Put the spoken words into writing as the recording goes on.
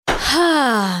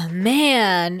Ah,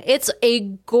 man, it's a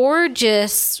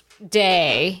gorgeous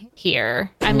day here.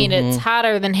 I mean, it's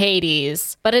hotter than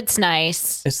Hades, but it's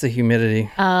nice. It's the humidity.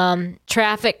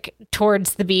 Traffic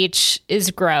towards the beach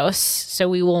is gross, so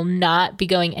we will not be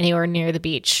going anywhere near the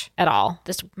beach at all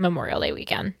this Memorial Day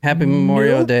weekend. Happy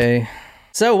Memorial Day.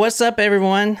 So what's up,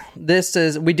 everyone?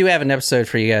 We do have an episode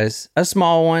for you guys. A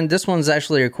small one. This one's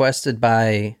actually requested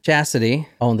by Chastity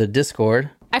on the Discord.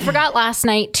 I forgot last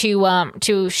night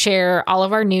to share all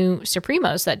of our new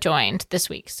Supremos that joined this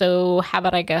week. So how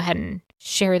about I go ahead and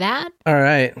share that? All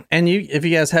right. And if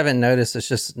you guys haven't noticed, it's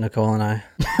just Nicole and I.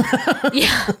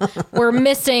 Yeah, we're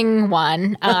missing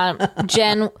one.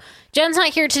 Jen's not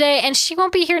here today, and she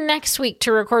won't be here next week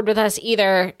to record with us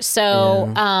either.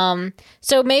 So,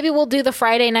 so maybe we'll do the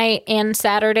Friday night and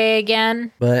Saturday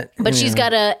again. But she's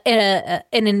got an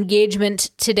engagement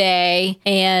today,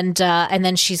 and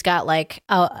then she's got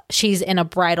she's in a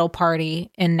bridal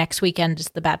party, and next weekend is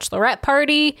the bachelorette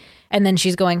party. And then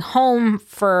she's going home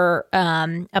for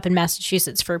up in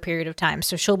Massachusetts for a period of time.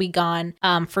 So she'll be gone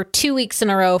for 2 weeks in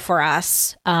a row for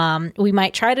us. We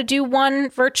might try to do one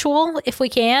virtual if we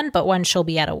can, but one she'll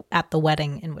be at the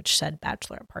wedding in which said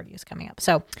bachelorette party is coming up.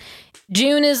 So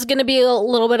June is going to be a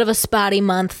little bit of a spotty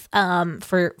month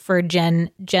for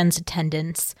Jen's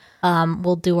attendance.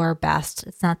 We'll do our best.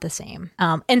 It's not the same.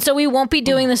 And so we won't be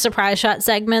doing the surprise shot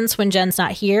segments when Jen's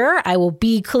not here. I will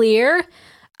be clear.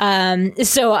 We're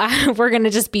going to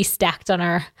just be stacked on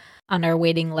our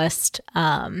waiting list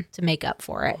to make up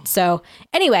for it. So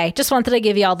anyway, just wanted to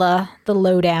give you all the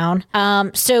lowdown.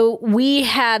 So we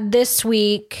had this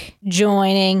week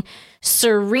joining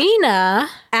Serena,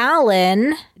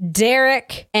 Alan,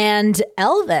 Derek, and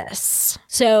Elvis.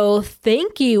 So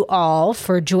thank you all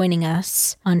for joining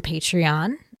us on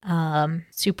Patreon.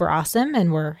 Super awesome,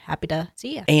 and we're happy to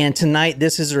see you. And tonight,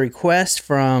 this is a request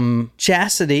from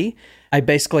Chastity. I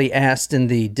basically asked in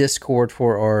the Discord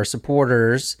for our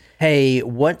supporters, hey,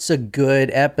 what's a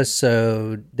good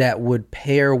episode that would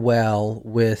pair well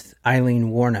with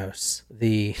Eileen Wuornos,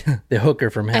 the hooker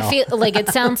from hell? I feel like it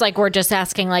sounds like we're just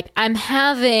asking, like, I'm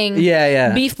having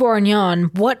beef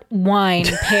bourguignon. What wine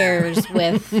pairs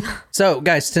with? So,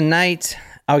 guys, tonight,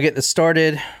 I'll get this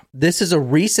started. This is a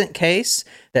recent case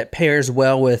that pairs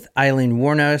well with Eileen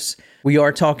Wuornos. We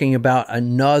are talking about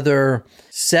another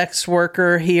sex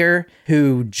worker here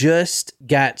who just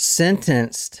got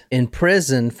sentenced in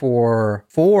prison for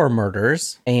 4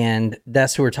 murders, and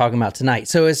that's who we're talking about tonight.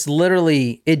 So it's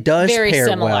literally, it does very pair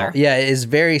similar. well. Yeah, it is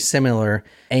very similar.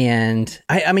 And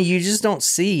I mean, you just don't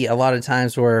see a lot of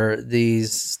times where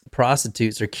these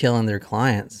prostitutes are killing their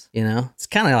clients, you know? It's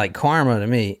kind of like karma to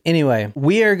me. Anyway,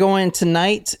 we are going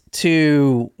tonight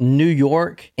to New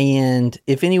York, and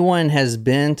if anyone has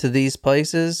been to these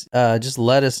places, just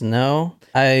let us know.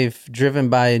 I've driven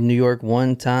by New York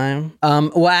one time.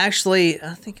 Well, actually,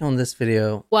 I think on this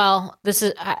video. Well, this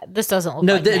doesn't look like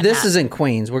Manhattan. This is in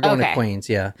Queens. We're going to Queens,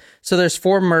 yeah. So there's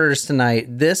 4 murders tonight.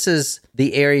 This is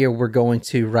the area we're going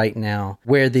to right now,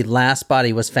 where the last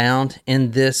body was found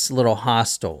in this little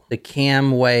hostel, the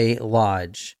Camway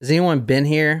Lodge. Has anyone been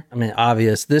here? I mean,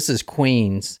 obvious. This is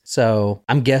Queens, so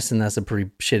I'm guessing that's a pretty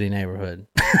shitty neighborhood.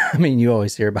 I mean, you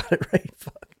always hear about it, right?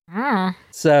 Fuck.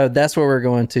 So that's where we're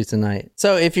going to tonight.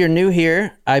 So if you're new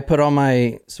here, I put all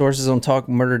my sources on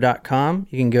talkmurder.com.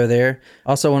 You can go there.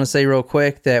 Also want to say real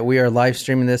quick that we are live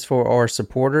streaming this for our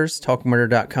supporters,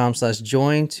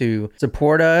 talkmurder.com/join to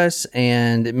support us.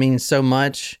 And it means so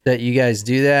much that you guys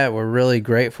do that. We're really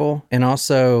grateful. And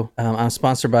also I'm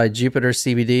sponsored by Jupiter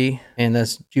CBD, and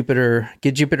that's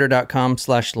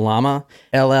getjupiter.com/llama,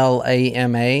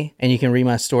 LLAMA. And you can read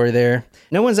my story there.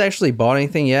 No one's actually bought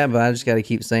anything yet, but I just got to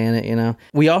keep saying it, you know.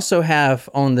 We also have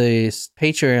on the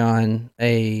Patreon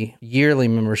a yearly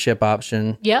membership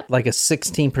option. Yep. Like a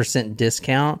 16%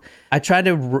 discount. I tried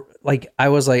to, I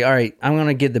was like, all right, I'm going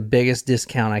to get the biggest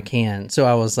discount I can. So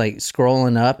I was like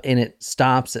scrolling up, and it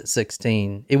stops at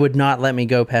 16. It would not let me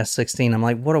go past 16. I'm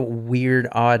like, what a weird,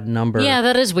 odd number. Yeah,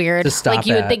 that is weird. To stop like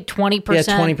you would think 20%.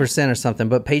 Yeah, 20% or something.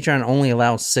 But Patreon only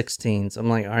allows 16. So I'm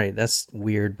like, all right, that's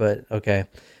weird, but okay.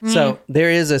 So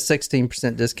there is a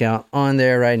 16% discount on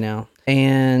there right now.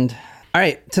 And all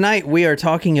right, tonight we are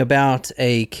talking about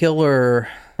a killer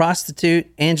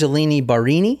prostitute, Angelini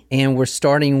Barini. And we're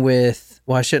starting with,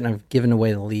 well, I shouldn't have given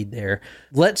away the lead there.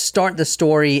 Let's start the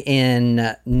story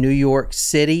in New York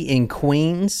City, in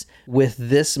Queens, with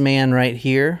this man right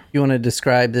here. You want to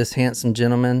describe this handsome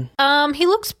gentleman? He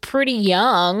looks pretty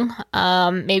young,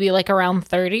 maybe like around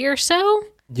 30 or so.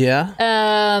 Yeah.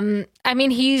 I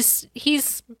mean, he's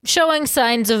showing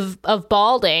signs of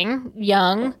balding,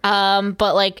 young,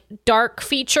 but like dark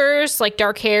features, like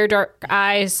dark hair, dark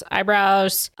eyes,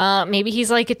 eyebrows. Maybe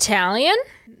he's like Italian.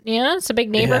 Yeah, it's a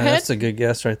big neighborhood. Yeah, that's a good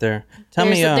guess right there.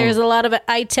 There's a lot of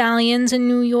Italians in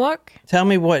New York. Tell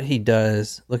me what he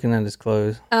does, looking at his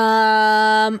clothes.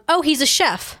 He's a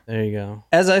chef. There you go.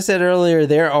 As I said earlier,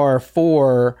 there are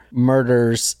 4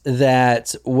 murders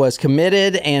that was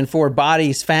committed and 4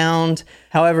 bodies found.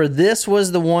 However, this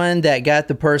was the one that got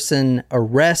the person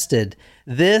arrested.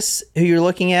 This, who you're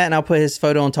looking at, and I'll put his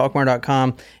photo on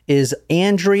talkmore.com, is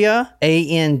Andrea,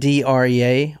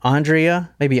 Andrea.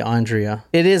 Andrea? Maybe Andrea.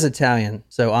 It is Italian,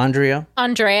 so Andrea.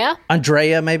 Andrea,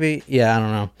 maybe? Yeah, I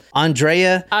don't know.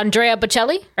 Andrea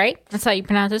Bocelli, right? That's how you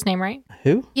pronounce his name, right?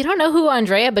 Who? You don't know who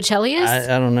Andrea Bocelli is?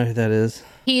 I don't know who that is.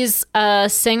 He's a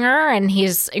singer, and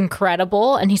he's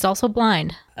incredible, and he's also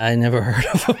blind. I never heard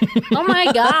of him. Oh,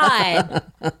 my God.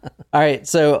 All right,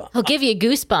 so... He'll give you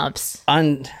goosebumps.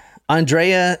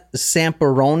 Andrea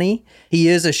Samperoni. He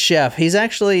is a chef. He's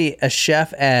actually a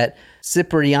chef at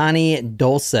Cipriani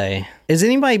Dolce. Has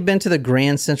anybody been to the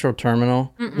Grand Central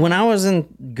Terminal? Mm-mm. When I was in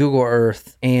Google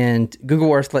Earth, and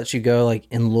Google Earth lets you go like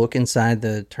and look inside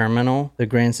the terminal, the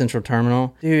Grand Central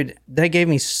Terminal, dude, that gave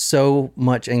me so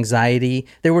much anxiety.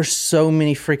 There were so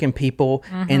many freaking people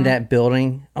in that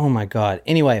building. Oh my God.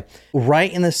 Anyway,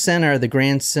 right in the center of the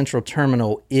Grand Central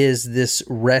Terminal is this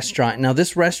restaurant. Now,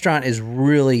 this restaurant is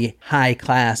really high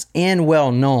class and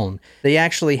well known. They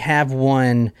actually have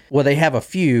one, well, they have a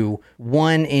few,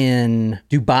 one in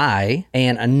Dubai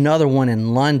and another one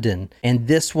in London. And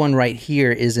this one right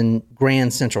here is in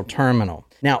Grand Central Terminal.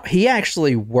 Now, he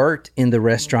actually worked in the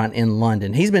restaurant in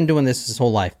London. He's been doing this his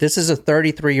whole life. This is a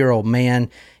 33-year-old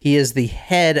man. He is the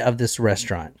head of this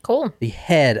restaurant. Cool. The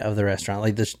head of the restaurant,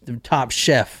 like the top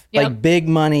chef. Yep. Like big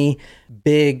money,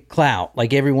 big clout.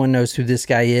 Like everyone knows who this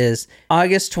guy is.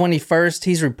 August 21st,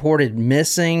 he's reported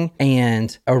missing.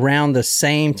 And around the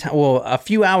same time, well, a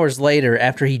few hours later,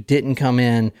 after he didn't come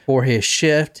in for his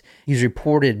shift, he's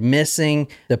reported missing.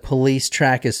 The police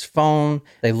track his phone.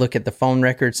 They look at the phone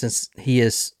record since he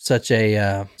is such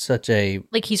a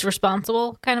like he's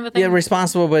responsible kind of a thing. Yeah,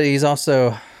 responsible, but he's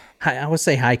also, I would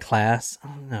say, high class. I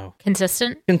don't know.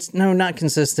 Consistent? No, not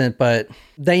consistent, but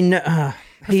they know.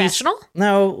 Professional?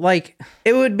 No, like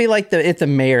it would be like if the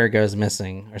mayor goes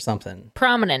missing or something.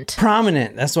 Prominent.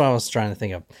 That's what I was trying to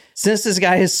think of. Since this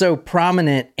guy is so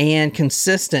prominent and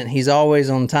consistent, he's always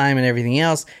on time and everything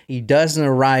else. He doesn't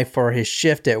arrive for his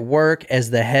shift at work as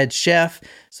the head chef.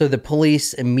 So the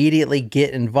police immediately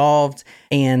get involved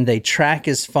and they track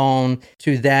his phone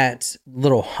to that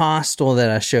little hostel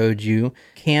that I showed you,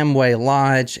 Camway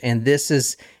Lodge. And this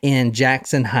is in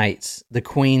Jackson Heights, the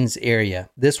Queens area.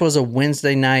 This was a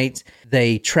Wednesday night.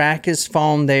 They track his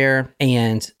phone there,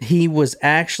 and he was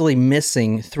actually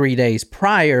missing 3 days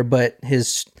prior, but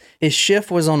his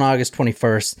shift was on August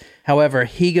 21st. However,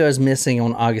 he goes missing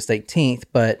on August 18th,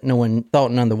 but no one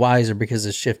thought none the wiser because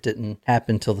his shift didn't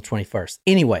happen until the 21st.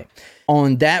 Anyway,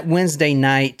 on that Wednesday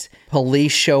night,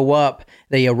 police show up.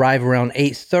 They arrive around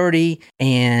 8:30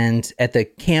 and at the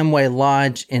Camway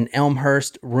Lodge in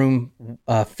Elmhurst, room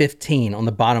 15 on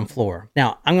the bottom floor.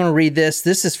 Now, I'm going to read this.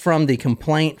 This is from the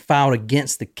complaint filed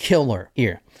against the killer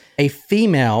here. A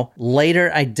female,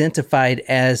 later identified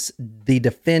as the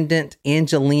defendant,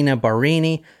 Angelina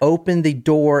Barini, opened the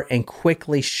door and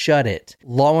quickly shut it.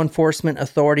 Law enforcement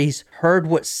authorities heard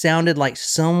what sounded like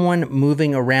someone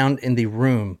moving around in the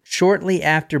room. Shortly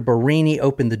after Barini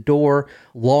opened the door,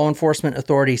 law enforcement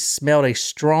authorities smelled a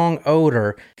strong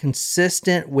odor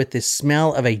consistent with the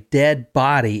smell of a dead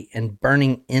body and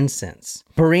burning incense.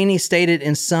 Barini stated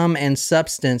in sum and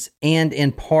substance and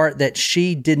in part that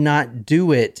she did not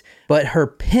do it, but her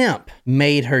pimp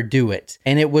made her do it,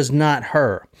 and it was not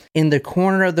her. In the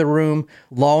corner of the room,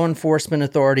 law enforcement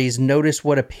authorities noticed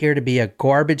what appeared to be a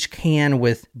garbage can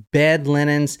with bed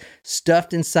linens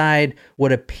stuffed inside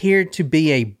what appeared to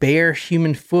be a bare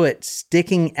human foot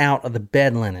sticking out of the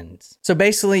bed linens. So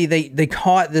basically, they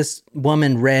caught this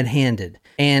woman red-handed.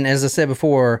 And as I said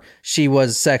before, she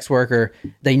was a sex worker.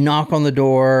 They knock on the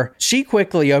door. She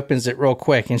quickly opens it real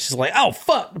quick, and she's like, oh,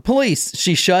 fuck, the police.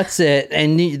 She shuts it,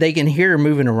 and they can hear her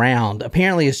moving around.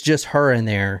 Apparently, it's just her in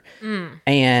there.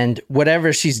 And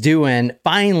whatever she's doing,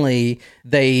 finally,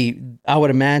 I would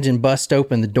imagine, bust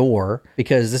open the door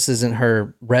because this isn't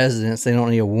her residence. They don't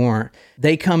need a warrant.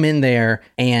 They come in there,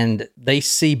 and they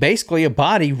see basically a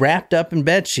body wrapped up in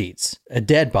bed sheets. A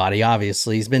dead body,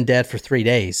 obviously. He's been dead for 3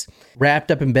 days.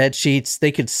 wrapped up in bed sheets.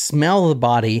 They could smell the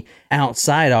body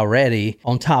outside already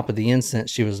on top of the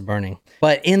incense she was burning.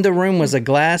 But in the room was a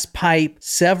glass pipe,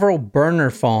 several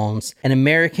burner phones, an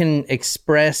American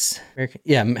Express.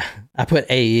 I put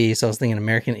AE, so I was thinking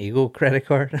American Eagle credit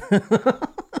card.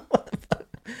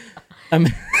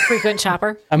 Frequent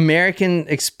shopper. American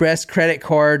Express credit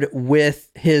card with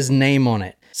his name on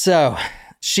it. So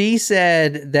she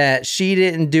said that she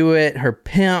didn't do it. Her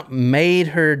pimp made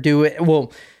her do it.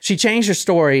 Well, she changed her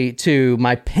story to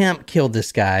my pimp killed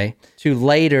this guy to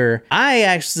later, I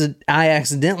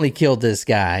accidentally killed this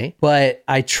guy, but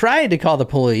I tried to call the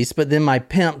police, but then my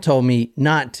pimp told me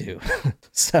not to.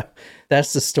 So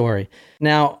that's the story.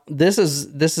 Now, this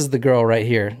is the girl right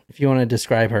here. If you want to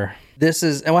describe her.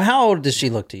 How old does she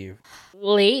look to you?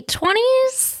 Late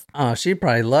 20s? Oh, she'd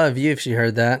probably love you if she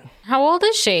heard that. How old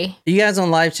is she? You guys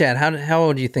on live chat, how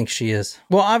old do you think she is?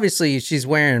 Well, obviously she's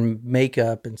wearing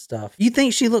makeup and stuff. You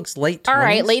think she looks late 20s? All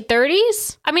right, late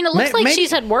 30s? I mean, it looks like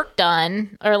she's had work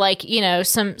done or like,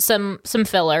 some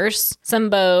fillers, some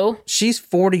bow. She's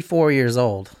 44 years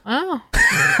old. Oh.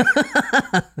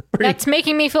 That's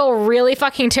making me feel really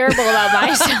fucking terrible about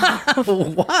myself.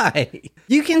 Why?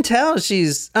 You can tell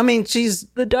she's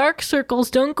the dark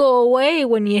circles don't go away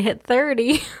when you hit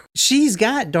 30. She's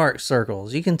got dark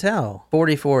circles. You can tell.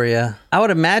 44, yeah. I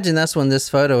would imagine that's when this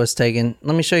photo was taken.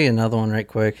 Let me show you another one right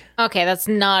quick. Okay, that's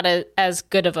not as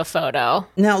good of a photo.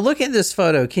 Now, look at this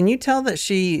photo. Can you tell that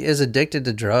she is addicted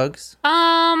to drugs?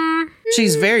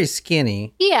 She's very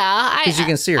skinny. Yeah. Because you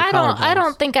can see her collarbones. I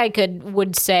don't think I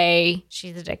would say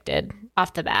she's addicted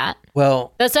off the bat.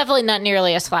 Well, that's definitely not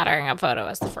nearly as flattering a photo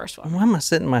as the first one. Why am I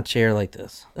sitting in my chair like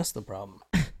this? That's the problem.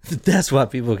 That's why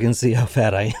people can see how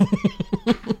fat I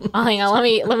am. Oh, hang on.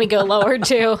 Let me go lower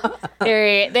too.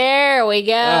 There we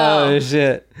go. Oh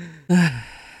shit.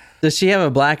 Does she have a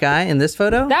black eye in this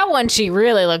photo? That one, she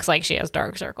really looks like she has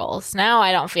dark circles. Now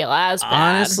I don't feel as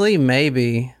bad. Honestly,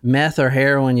 maybe. Meth or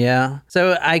heroin, yeah.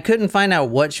 So I couldn't find out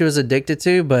what she was addicted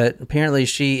to, but apparently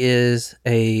she is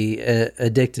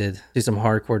addicted to some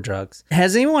hardcore drugs.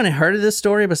 Has anyone heard of this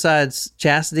story besides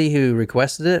Chastity who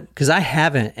requested it? Because I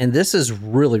haven't, and this is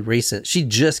really recent. She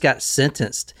just got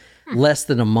sentenced less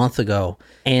than a month ago.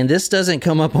 And this doesn't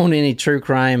come up on any true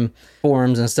crime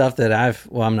forums and stuff that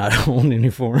I'm not on any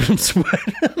forums. But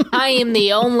I am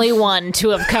the only one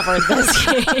to have covered this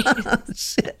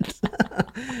case. Shit.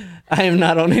 I am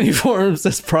not on any forums.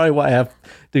 That's probably why I have to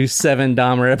do 7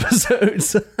 Dahmer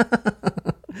episodes.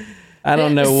 I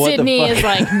don't know what Sydney the fuck. is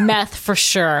like meth for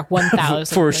sure,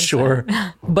 1,000%. For sure.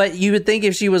 But you would think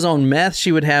if she was on meth,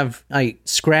 she would have like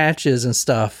scratches and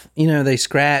stuff. They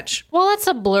scratch. Well, that's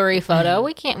a blurry photo.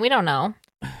 We don't know.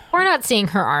 We're not seeing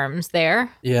her arms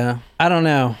there. Yeah. I don't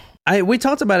know. We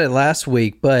talked about it last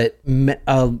week, but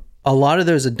a lot of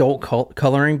those adult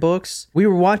coloring books, we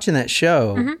were watching that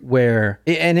show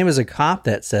and it was a cop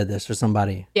that said this or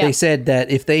somebody. Yeah. They said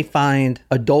that if they find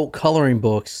adult coloring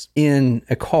books in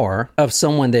a car of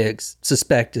someone they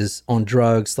suspect is on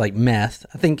drugs like meth,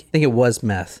 I think it was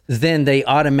meth, then they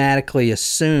automatically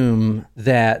assume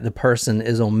that the person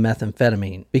is on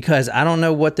methamphetamine. Because I don't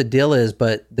know what the deal is,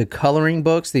 but the coloring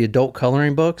books, the adult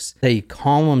coloring books, they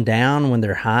calm them down when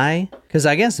they're high. Because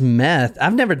I guess meth,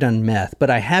 I've never done meth, but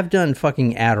I have done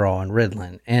fucking Adderall and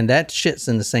Ritalin, and that shit's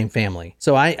in the same family.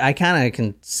 So I kind of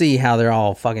can see how they're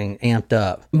all fucking amped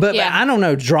up. But I don't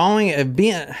know,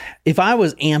 if I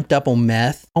was amped up on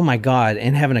meth, oh my God,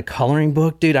 and having a coloring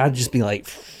book, dude, I'd just be like,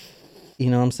 you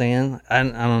know what I'm saying? I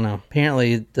don't know.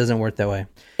 Apparently it doesn't work that way.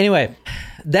 Anyway,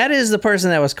 that is the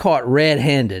person that was caught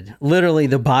red-handed, literally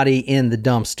the body in the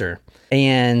dumpster.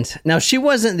 And now she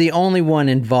wasn't the only one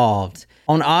involved.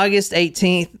 On August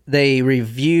 18th, they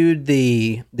reviewed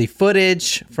the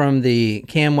footage from the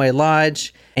Camway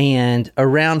Lodge, and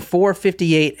around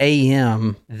 4:58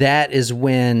 a.m., that is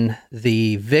when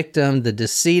the victim, the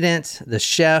decedent, the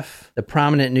chef, the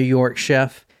prominent New York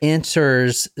chef,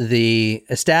 enters the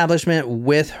establishment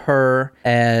with her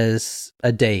as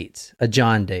a date, a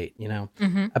John date,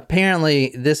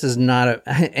 Apparently this is not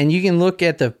and you can look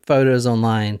at the photos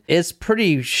online. It's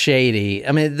pretty shady.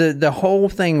 I mean, the whole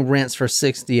thing rents for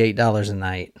 $68 a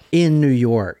night in New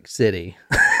York City.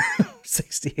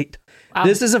 $68. Wow.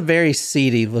 This is a very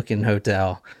seedy looking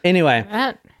hotel. Anyway,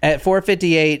 at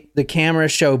 4:58, the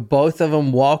cameras show both of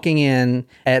them walking in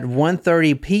at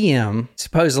 1:30 p.m.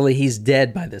 Supposedly he's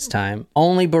dead by this time.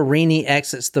 Only Barini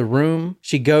exits the room.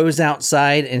 She goes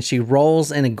outside and she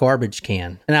rolls in a garbage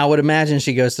can. And I would imagine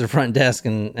she goes to the front desk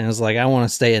and is like, I want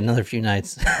to stay another few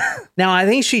nights. Now, I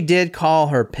think she did call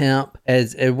her pimp,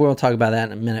 as we'll talk about that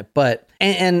in a minute, but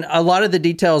And a lot of the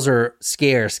details are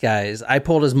scarce, guys. I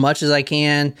pulled as much as I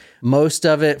can, most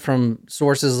of it from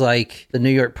sources like the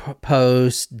New York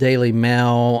Post, Daily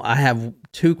Mail. I have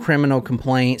 2 criminal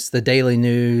complaints, the Daily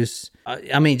News.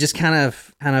 I mean, just kind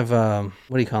of,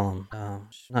 what do you call them?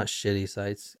 Not shitty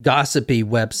sites, gossipy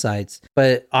websites.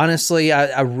 But honestly,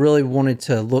 I really wanted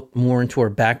to look more into her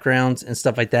backgrounds and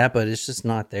stuff like that, but it's just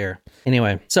not there.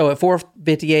 Anyway, so at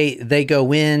 4:58, they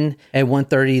go in. At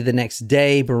 1:30 the next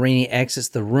day, Barini exits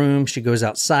the room. She goes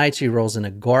outside. She rolls in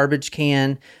a garbage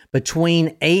can.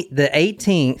 Between the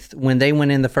 18th, when they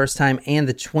went in the first time, and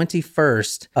the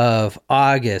 21st of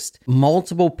August,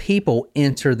 multiple people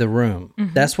enter the room.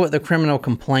 Mm-hmm. That's what the criminal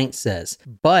complaint says.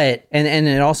 But, and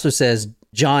it also says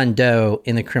John Doe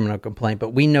in the criminal complaint,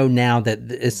 but we know now that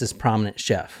it's this prominent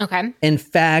chef. Okay. In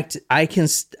fact,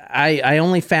 I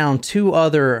only found 2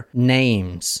 other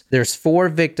names. There's 4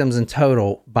 victims in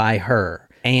total by her.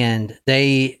 And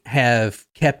they have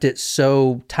kept it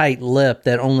so tight-lipped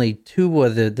that only 2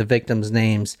 of the victims'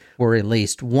 names were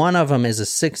released. One of them is a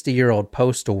 60-year-old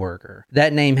postal worker.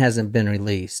 That name hasn't been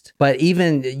released. But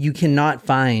even you cannot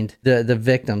find the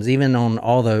victims, even on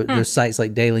all those sites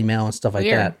like Daily Mail and stuff like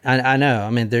that. I know.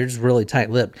 I mean, they're just really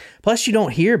tight-lipped. Plus, you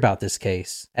don't hear about this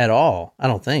case at all, I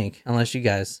don't think, unless you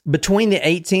guys. Between the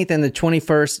 18th and the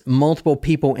 21st, multiple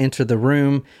people enter the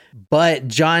room. But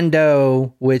John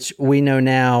Doe, which we know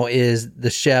now is the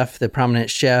chef, the prominent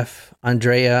chef,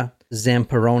 Andrea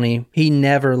Zamperoni, he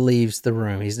never leaves the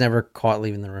room. He's never caught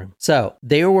leaving the room. So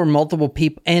there were multiple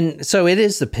people. And so it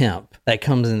is the pimp that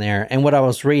comes in there. And what I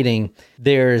was reading,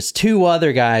 there's 2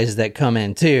 other guys that come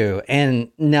in too.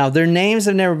 And now their names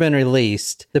have never been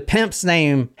released. The pimp's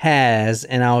name has,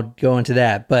 and I'll go into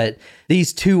that. But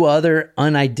these 2 other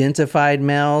unidentified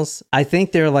males, I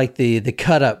think they're like the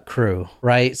cut up crew,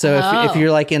 right? So if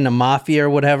you're like in the mafia or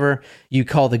whatever, you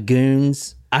call the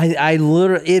goons. I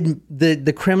literally,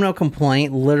 the criminal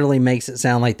complaint literally makes it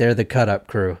sound like they're the cut up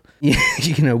crew. You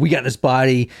know, we got this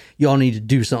body. Y'all need to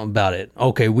do something about it.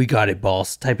 Okay, we got it,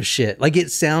 boss. Type of shit. Like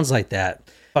it sounds like that.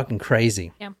 Fucking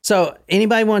crazy. Yeah. So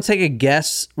anybody want to take a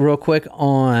guess real quick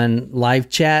on live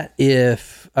chat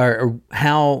or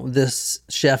how this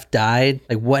chef died?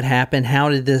 Like what happened? How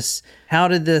did this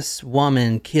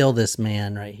woman kill this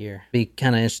man right here? Be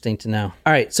kind of interesting to know.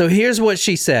 All right, so here's what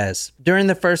she says. During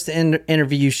the first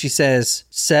interview, she says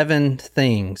 7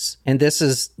 things, and this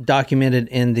is documented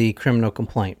in the criminal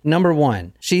complaint. Number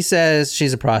 1, she says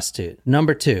she's a prostitute.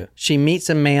 Number 2, she meets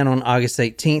a man on August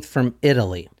 18th from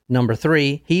Italy. Number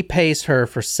 3, he pays her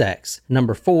for sex.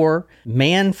 Number 4,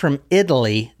 man from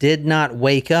Italy did not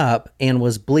wake up and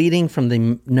was bleeding from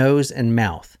the nose and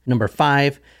mouth. Number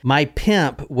 5, my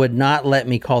pimp would not let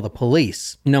me call the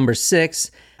police. Number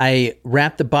 6, I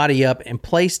wrapped the body up and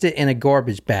placed it in a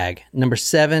garbage bag. Number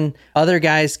 7, other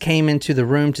guys came into the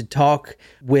room to talk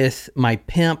with my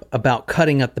pimp about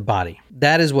cutting up the body.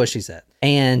 That is what she said.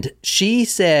 And she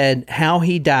said how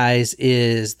he dies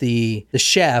is the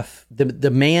chef,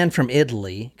 the man from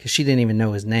Italy, because she didn't even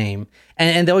know his name.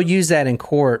 And they'll use that in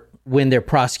court when they're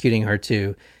prosecuting her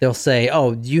too. They'll say,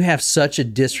 oh, you have such a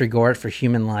disregard for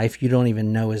human life. You don't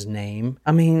even know his name.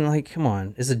 I mean, like, come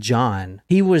on. It's a John.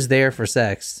 He was there for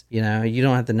sex. You know, you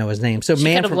don't have to know his name. So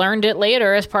she could have learned it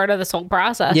later as part of this whole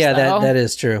process. Yeah, that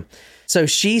is true. So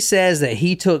she says that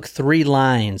he took 3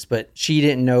 lines, but she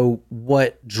didn't know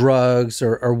what drugs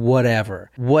or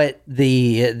whatever. What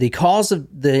the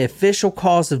official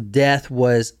cause of death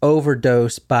was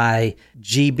overdose by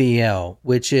GBL,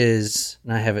 which is,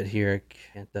 and I have it here.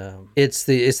 It's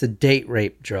the date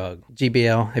rape drug.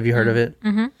 GBL. Have you heard of it?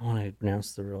 Mm-hmm. I want to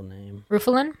pronounce the real name.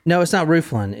 Rufalin? No, it's not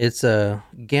Rufalin. It's a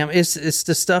gamma. It's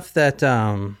the stuff that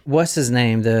what's his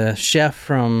name? The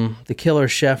killer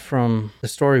chef from the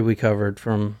story we covered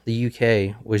from the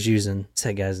UK was using. What's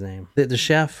that guy's name? The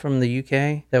chef from the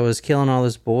UK that was killing all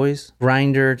those boys.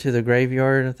 Grinder to the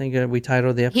graveyard. I think we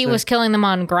titled the episode. He was killing them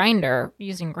on Grinder,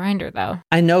 using Grinder though.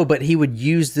 I know, but he would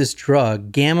use this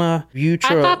drug, gamma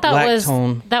butyl. I thought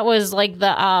that was like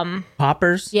the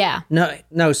poppers. Yeah.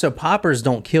 No. So poppers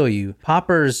don't kill you.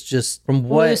 Poppers just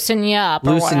loosen you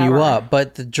up.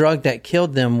 But the drug that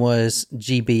killed them was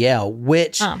GBL,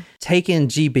 which taking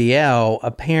GBL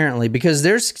apparently, because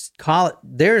there's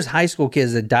high school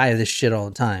kids that die of this shit all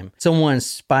the time. Someone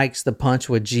spikes the punch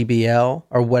with GBL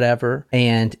or whatever,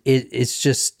 and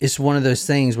it's one of those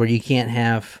things where you can't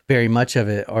have very much of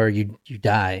it or you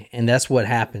die, and that's what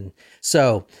happened.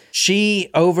 So she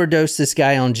overdosed this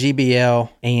guy on GBL,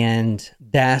 and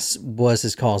that was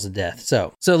his cause of death.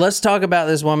 So let's talk about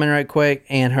this woman right quick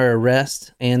and her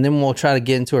arrest, and then we'll try to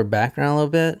get into her background a little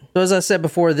bit. So as I said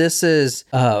before, this is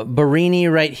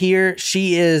Barini right here,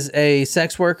 she is a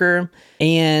sex worker,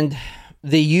 and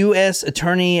the U.S.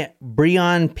 Attorney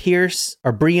Breon Peace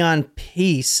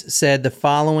said the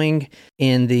following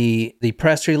in the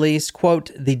press release, quote,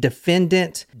 "The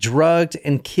defendant drugged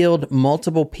and killed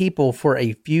multiple people for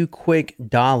a few quick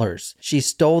dollars. She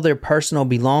stole their personal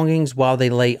belongings while they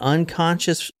lay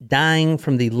unconscious, dying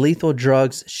from the lethal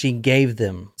drugs she gave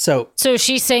them." So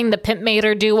she's saying the pimp made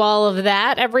her do all of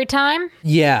that every time?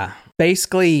 Yeah.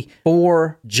 Basically,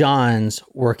 4 Johns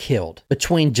were killed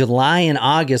between July and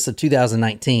August of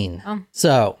 2019.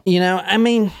 So, I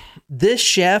mean, this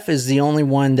chef is the only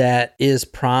one that is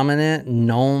prominent,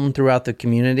 known throughout the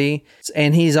community.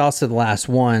 And he's also the last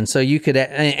one. So you could,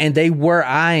 and they were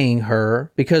eyeing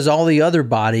her because all the other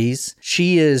bodies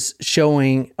she is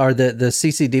showing, or the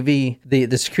CCTV,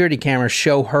 the security cameras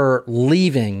show her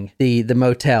leaving the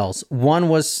motels. One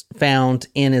was found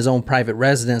in his own private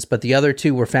residence, but the other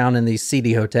 2 were found in these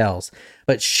seedy hotels.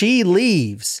 But she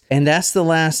leaves, and that's the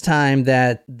last time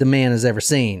that the man is ever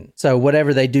seen. So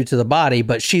whatever they do to the body,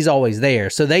 but she's always there.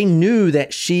 So they knew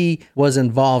that she was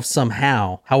involved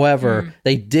somehow. However,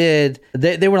 they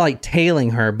were like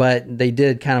tailing her, but they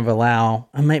did kind of allow,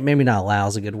 maybe not allow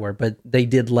is a good word, but they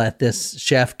did let this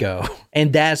chef go.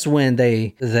 And that's when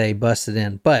they busted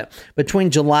in. But between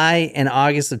July and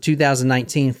August of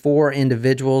 2019,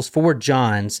 4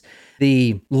 Johns,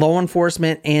 the law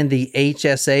enforcement and the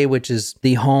HSA, which is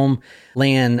the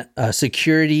Homeland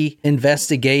Security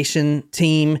Investigation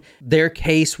Team, their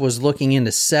case was looking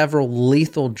into several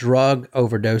lethal drug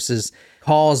overdoses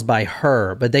caused by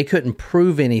her, but they couldn't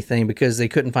prove anything because they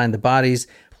couldn't find the bodies.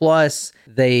 Plus,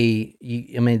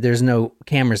 there's no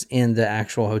cameras in the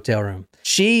actual hotel room.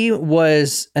 She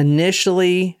was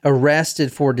initially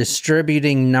arrested for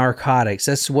distributing narcotics.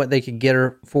 That's what they could get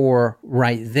her for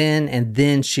right then. And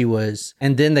then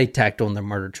they tacked on the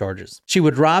murder charges. She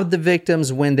would rob the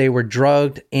victims when they were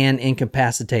drugged and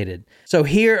incapacitated. So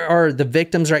here are the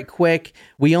victims right quick.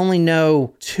 We only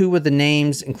know 2 of the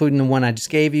names, including the one I just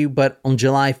gave you. But on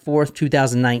July 4th,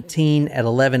 2019 at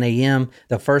 11 a.m.,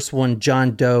 the first one,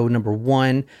 John Doe number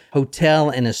 1,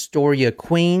 hotel in Astoria,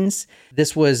 Queens.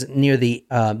 This was near the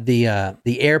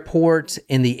airport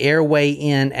in the Airway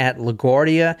Inn at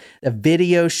LaGuardia. The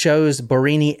video shows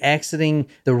Barini exiting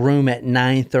the room at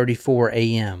 9:34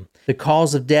 a.m. The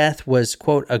cause of death was,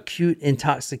 quote, acute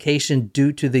intoxication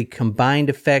due to the combined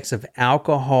effects of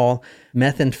alcohol,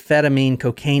 methamphetamine,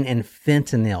 cocaine, and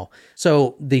fentanyl.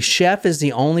 So the chef is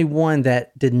the only one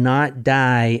that did not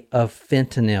die of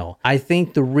fentanyl. I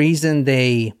think the reason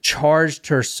they charged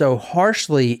her so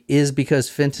harshly is because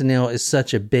fentanyl is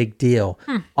such a big deal.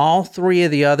 All 3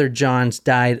 of the other Johns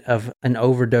died of an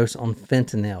overdose on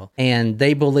fentanyl. And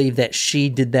they believe that she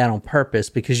did that on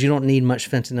purpose because you don't need much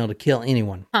fentanyl to kill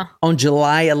anyone. On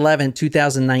July 11,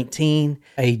 2019,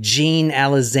 a Jean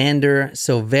Alexander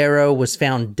Silvero was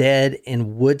found dead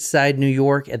in Woodside, New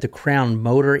York at the Crown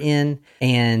Motor Inn,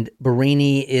 and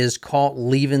Barini is caught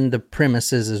leaving the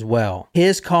premises as well.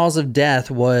 His cause of death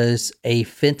was a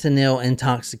fentanyl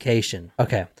intoxication.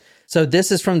 Okay. So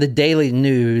this is from the Daily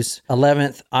News,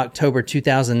 11th October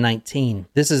 2019.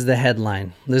 This is the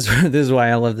headline. This is why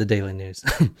I love the Daily News.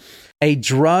 A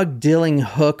drug-dealing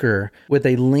hooker with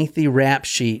a lengthy rap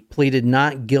sheet pleaded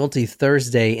not guilty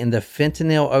Thursday in the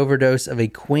fentanyl overdose of a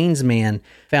Queens man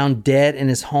found dead in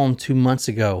his home 2 months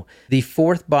ago. The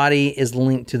 4th body is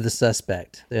linked to the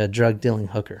suspect, the drug-dealing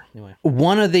hooker. Anyway,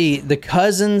 one of the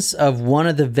cousins of one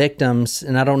of the victims,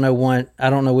 and I don't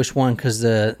know which one because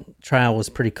the trial was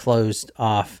pretty closed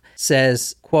off,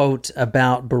 says, quote,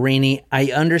 about Barini,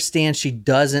 "I understand she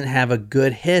doesn't have a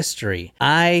good history.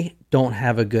 I don't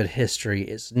have a good history.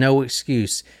 It's no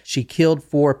excuse. She killed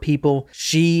 4 people.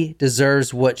 She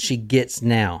deserves what she gets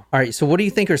now." All right, so what do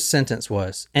you think her sentence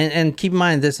was? And keep in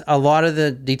mind, a lot of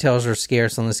the details are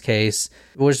scarce on this case,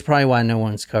 which is probably why no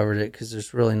one's covered it, because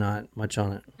there's really not much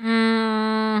on it.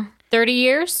 30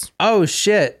 years? Oh,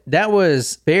 shit. That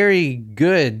was very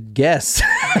good guess.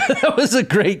 That was a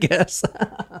great guess.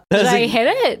 Did I hit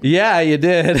it? Yeah, you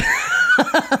did.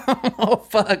 Oh,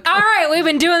 fuck. All right, we've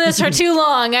been doing this for too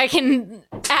long. I can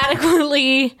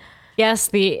adequately guess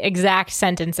the exact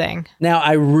sentencing. Now,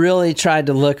 I really tried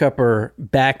to look up her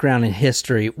background and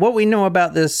history. What we know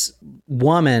about this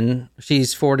woman,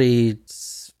 she's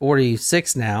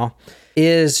 46 now,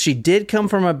 is she did come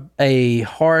from a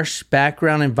harsh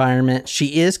background environment.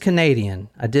 She is Canadian.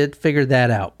 I did figure that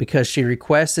out because she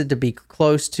requested to be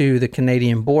close to the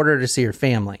Canadian border to see her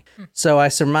family. So I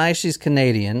surmise she's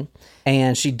Canadian,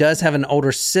 and she does have an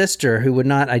older sister who would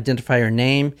not identify her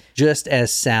name, just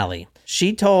as Sally.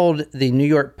 She told the New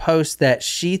York Post that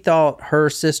she thought her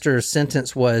sister's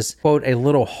sentence was, quote, a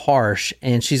little harsh,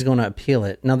 and she's going to appeal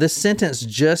it. Now, this sentence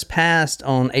just passed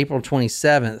on April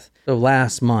 27th of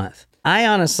last month. I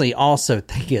honestly also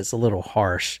think it's a little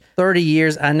harsh. 30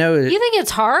 years, I know. You think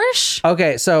it's harsh?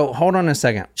 Okay, so hold on a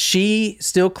second. She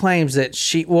still claims that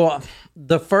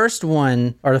the first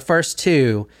one, or the first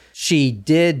two, she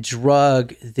did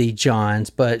drug the Johns,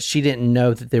 but she didn't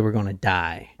know that they were going to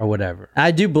die or whatever.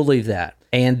 I do believe that.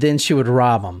 And then she would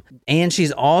rob them. And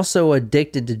she's also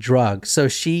addicted to drugs. So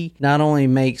she not only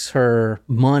makes her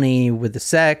money with the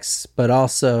sex, but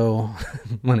also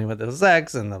money with the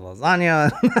sex and the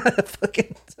lasagna.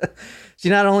 She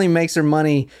not only makes her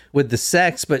money with the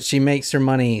sex, but she makes her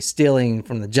money stealing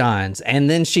from the Johns. And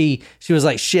then she was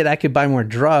like, shit, I could buy more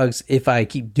drugs if I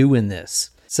keep doing this.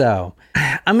 So,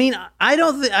 I mean, I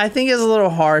think it's a little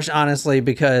harsh, honestly,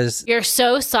 because you're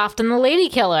so soft on the lady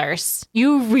killers.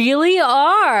 You really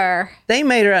are. They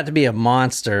made her out to be a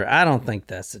monster. I don't think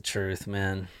that's the truth,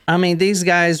 man. I mean, these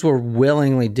guys were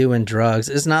willingly doing drugs.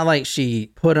 It's not like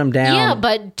she put them down. Yeah,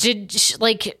 but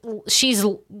she's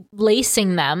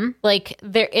lacing them. Like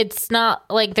it's not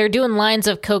like they're doing lines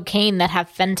of cocaine that have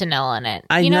fentanyl in it.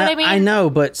 You know what I mean? I know,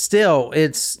 but still,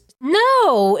 it's.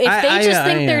 No, if they just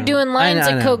think they're doing lines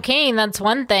of cocaine, that's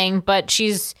one thing, but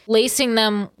she's lacing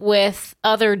them with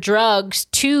other drugs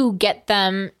to get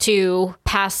them to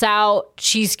pass out.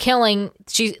 She's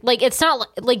it's not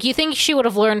like you think she would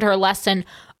have learned her lesson.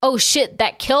 Oh shit,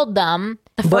 that killed them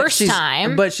the first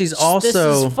time. But she's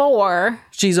also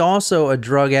she's also a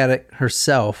drug addict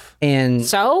herself, and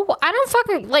so I don't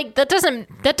fucking like that.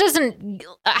 Doesn't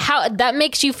how that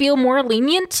makes you feel more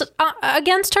lenient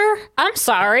against her? I'm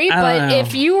sorry, but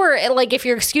if your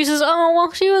excuse is, oh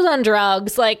well, she was on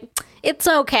drugs, like. It's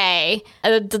okay.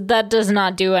 That does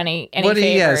not do any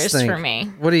favors for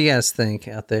me. What do you guys think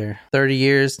out there? 30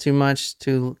 years, too much,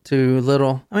 too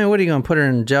little? I mean, what are you going to put her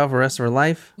in jail for the rest of her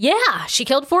life? Yeah, she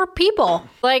killed 4 people.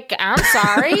 Like, I'm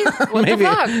sorry. What the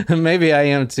fuck? Maybe I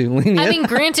am too lenient. I mean,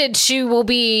 granted, she will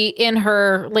be in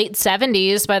her late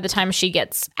 70s by the time she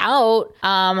gets out.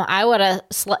 I would have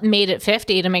made it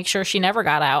 50 to make sure she never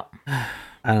got out.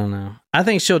 I don't know. I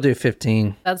think she'll do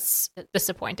 15. That's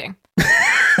disappointing.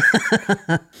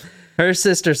 Her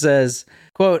sister says,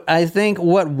 quote, I think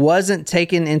what wasn't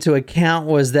taken into account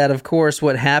was that, of course,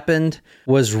 what happened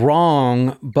was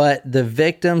wrong, but the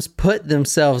victims put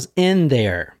themselves in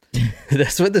there.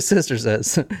 That's what the sister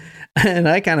says. And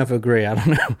I kind of agree. I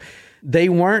don't know. They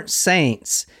weren't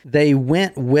saints. They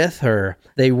went with her.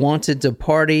 They wanted to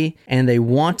party and they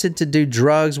wanted to do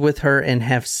drugs with her and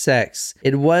have sex.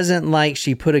 It wasn't like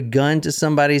she put a gun to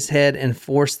somebody's head and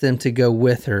forced them to go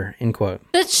with her, end quote.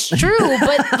 That's true,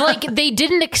 but like they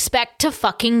didn't expect to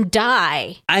fucking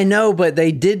die. I know, but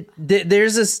they did.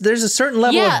 There's a certain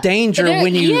level of danger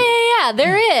when you... Yeah,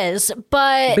 there is,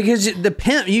 but... Because the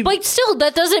pimp... But still,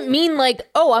 that doesn't mean like,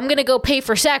 oh, I'm going to go pay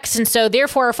for sex, and so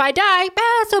therefore if I die,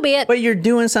 so be it. But you're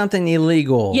doing something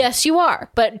illegal. Yes, you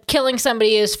are. But killing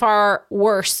somebody is far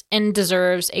worse and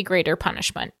deserves a greater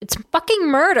punishment. It's fucking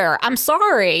murder. I'm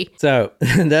sorry. So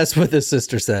that's what the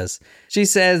sister says. She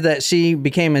says that she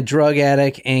became a drug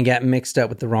addict and got mixed up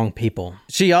with the wrong people.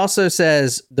 She also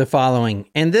says the following,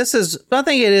 and this is, I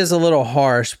think it is a little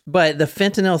harsh, but the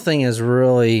fentanyl thing is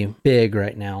really big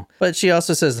right now. But she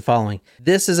also says the following,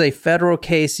 this is a federal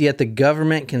case, yet the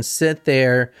government can sit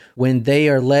there when they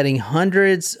are letting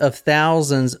hundreds of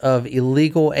thousands of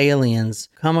illegal aliens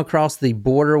come across the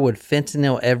border with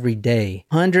fentanyl every day.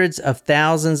 Hundreds of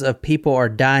thousands of people are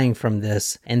dying from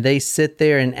this, and they sit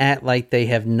there and act like they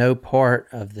have no part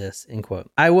of this, end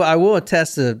quote. I will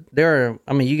attest to,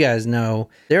 you guys know,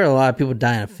 there are a lot of people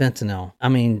dying of fentanyl. I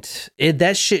mean,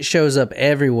 that shit shows up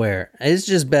everywhere. It's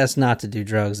just best not to do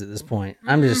drugs at this point.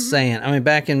 I'm just saying. I mean,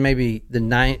 back in maybe the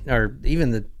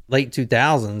the late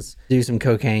 2000s, do some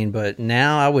cocaine, but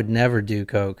now I would never do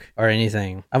coke or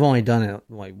anything. I've only done it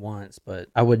like once, but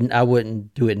I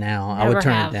wouldn't do it now. I would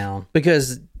turn it down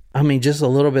because I mean, just a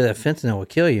little bit of fentanyl will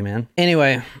kill you, man.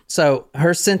 Anyway, so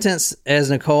her sentence, as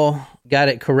Nicole got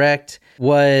it correct,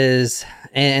 was,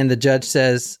 and the judge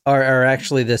says, or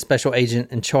actually the special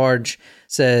agent in charge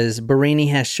says, Barini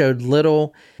has showed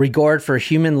little regard for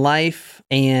human life,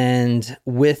 and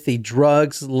with the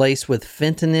drugs laced with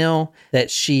fentanyl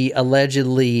that she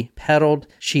allegedly peddled,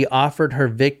 she offered her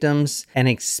victims an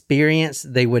experience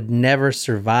they would never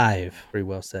survive. Pretty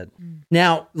well said.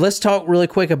 Now, let's talk really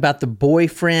quick about the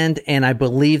boyfriend, and I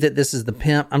believe that this is the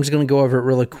pimp. I'm just going to go over it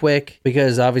really quick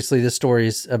because obviously this story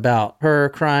is about her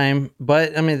crime,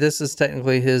 but I mean, this is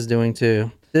technically his doing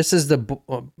too. This is the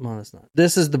that's not.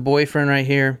 This is the boyfriend right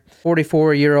here,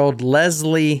 44-year-old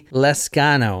Leslie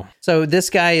Lescano. So this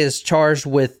guy is charged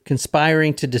with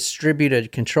conspiring to distribute a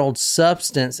controlled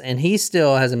substance, and he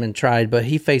still hasn't been tried, but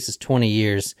he faces 20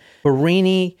 years.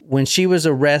 Barini, when she was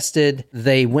arrested,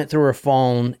 they went through her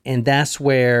phone, and that's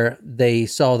where they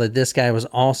saw that this guy was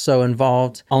also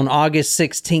involved. On August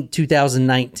 16,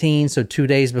 2019, so 2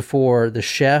 days before the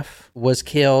chef was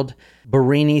killed,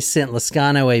 Barini sent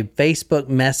Lescano a Facebook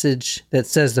message that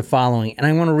says the following, and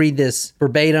I'm going to read this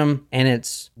verbatim, and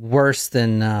it's worse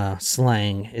than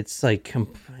slang. It's like,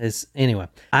 anyway.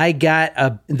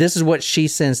 This is what she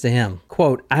sends to him.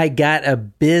 Quote, I got a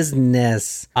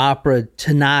business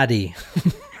opportunity.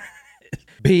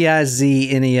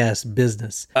 B-I-Z-N-E-S,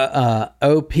 business.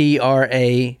 O-P-R-A-T-U-N-A-D-Y.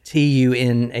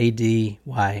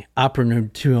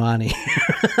 Opportunity.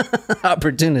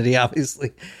 Opportunity,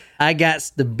 obviously. I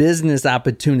got the business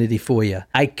opportunity for you.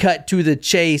 I cut to the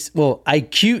chase. Well, I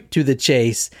cute to the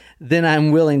chase. Then I'm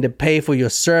willing to pay for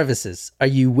your services. Are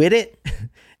you with it?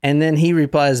 And then he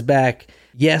replies back,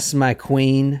 yes, my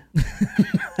queen.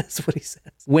 That's what he says.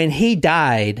 When he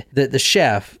died, the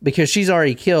chef, because she's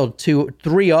already killed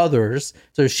 3 others,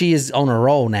 so she is on a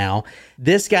roll now.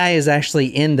 This guy is actually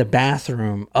in the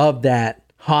bathroom of that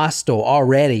hostel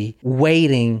already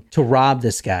waiting to rob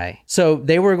this guy. So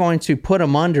they were going to put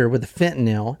him under with the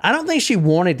fentanyl. I don't think she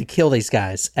wanted to kill these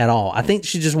guys at all. I think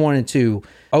she just wanted to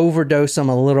overdose them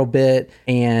a little bit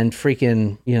and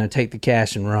freaking, take the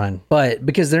cash and run. But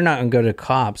because they're not going to go to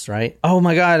cops, right? Oh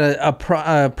my God, a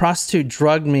prostitute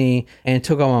drugged me and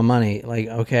took all my money. Like,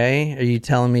 okay, are you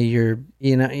telling me you're,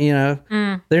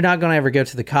 they're not going to ever go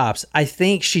to the cops. I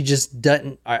think she just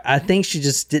didn't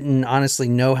honestly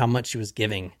know how much she was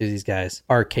giving to these guys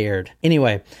or cared.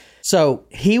 Anyway. So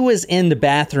he was in the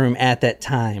bathroom at that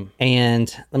time.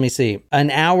 And let me see. An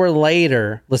hour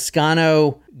later,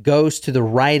 Lescano goes to the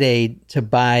Rite Aid to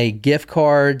buy gift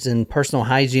cards and personal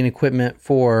hygiene equipment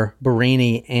for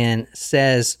Barini and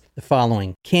says the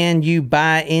following.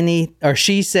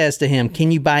 She says to him,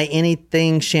 can you buy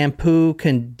anything, shampoo,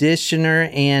 conditioner,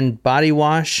 and body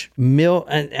wash? Milk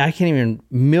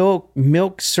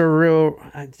cereal.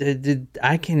 I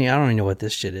don't even know what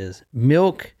this shit is.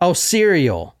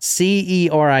 Cereal.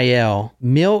 C-E-R-I-L.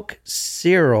 Milk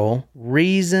cereal.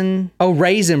 Raisin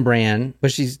Bran,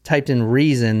 but she's typed in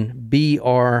Reason,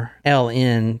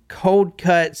 B-R-L-N. Cold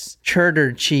cuts,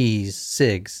 cheddar cheese,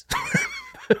 cigs.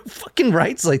 Fucking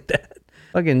writes like that.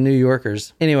 Fucking New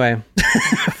Yorkers. Anyway.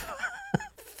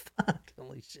 Fuck,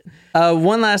 holy shit.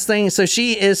 One last thing. So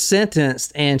she is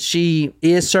sentenced and she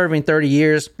is serving 30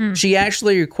 years. She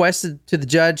actually requested to the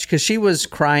judge, because she was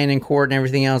crying in court and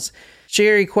everything else. She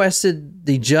requested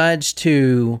the judge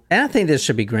and I think this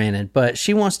should be granted, but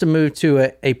she wants to move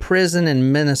to a prison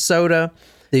in Minnesota,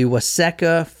 the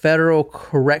Waseca Federal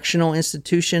Correctional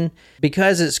Institution,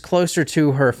 because it's closer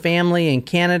to her family in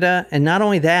Canada. And not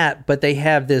only that, but they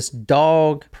have this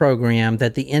dog program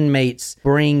that the inmates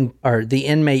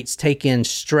take in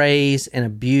strays and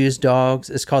abused dogs.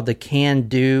 It's called the Can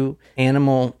Do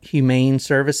Animal Humane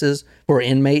Services for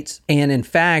inmates. And in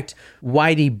fact,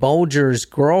 Whitey Bulger's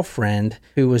girlfriend,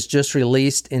 who was just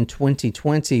released in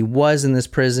 2020, was in this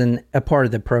prison, a part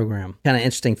of the program. Kind of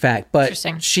interesting fact. But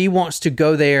she wants to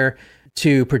go there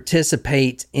to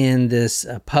participate in this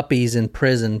puppies in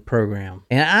prison program.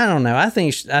 And I don't know. I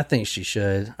think she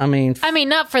should. I mean,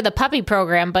 not for the puppy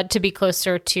program, but to be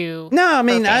closer to. No, I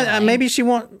mean, maybe she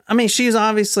won't. I mean, she's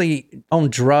obviously on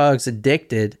drugs,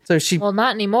 addicted. So well,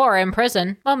 not anymore in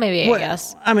prison. Well, maybe, I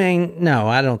guess. I mean, no,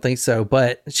 I don't think so.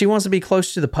 But she wants to be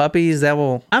close to the puppies.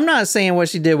 I'm not saying what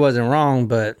she did wasn't wrong,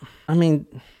 but I mean,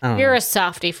 you're a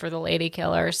softie for the lady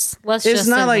killers. It's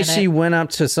not like she went up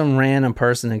to some random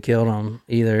person and killed them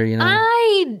either,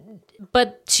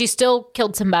 But she still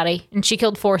killed somebody, and she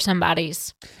killed 4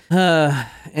 somebodies.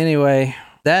 Anyway,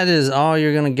 that is all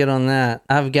you're going to get on that.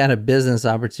 I've got a business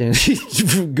opportunity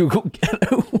from Google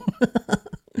Ghetto.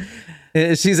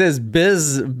 She says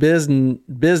business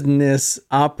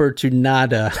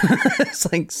opportunada.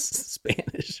 It's like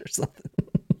Spanish or something.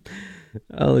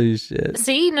 Holy shit.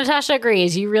 See, Natasha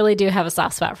agrees. You really do have a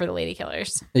soft spot for the lady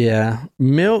killers. Yeah.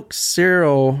 Milk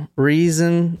cereal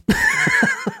reason.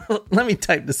 Let me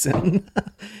type this in.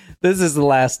 This is the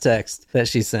last text that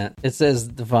she sent. It says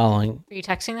the following. Are you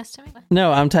texting this to me?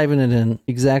 No, I'm typing it in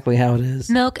exactly how it is.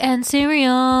 Milk and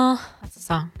cereal. That's a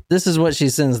song. This is what she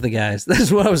sends the guys. This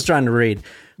is what I was trying to read.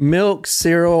 Milk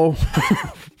cereal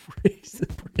raisin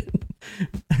bran.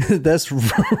 That's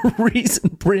Raisin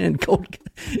Bran cold.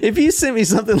 If you sent me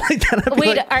something like that, I'd be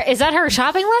is that her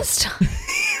shopping list?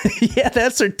 Yeah,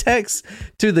 that's her text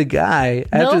to the guy.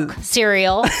 Milk,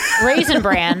 cereal, Raisin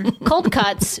Bran, cold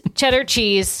cuts, cheddar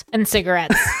cheese, and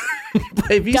cigarettes.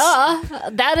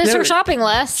 That is her shopping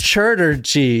list. Cheddar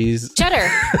cheese. Cheddar.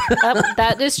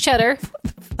 That is cheddar.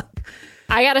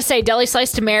 I gotta say, deli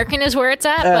sliced American is where it's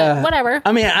at, but whatever.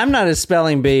 I mean, I'm not a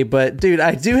spelling bee, but dude,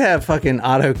 I do have fucking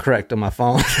autocorrect on my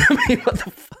phone. I mean, what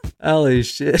the fuck? Holy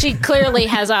shit. She clearly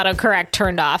has autocorrect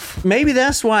turned off. Maybe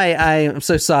that's why I'm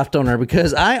so soft on her,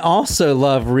 because I also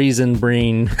love Raisin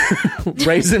Bran.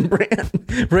 Raisin Bran.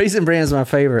 Raisin Bran is my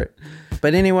favorite.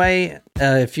 But anyway,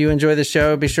 if you enjoy the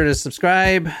show, be sure to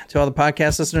subscribe to all the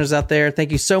podcast listeners out there.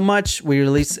 Thank you so much. We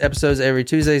release episodes every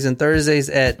Tuesdays and Thursdays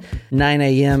at 9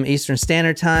 a.m. Eastern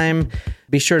Standard Time.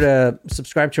 Be sure to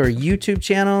subscribe to our YouTube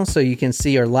channel so you can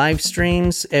see our live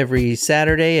streams every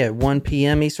Saturday at 1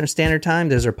 p.m. Eastern Standard Time.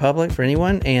 Those are public for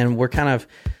anyone. And we're kind of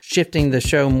shifting the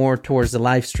show more towards the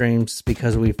live streams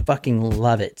because we fucking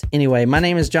love it. Anyway, my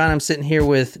name is John. I'm sitting here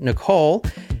with Nicole.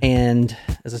 And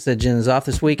as I said, Jen is off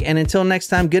this week. And until next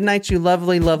time, good night, you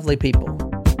lovely, lovely people.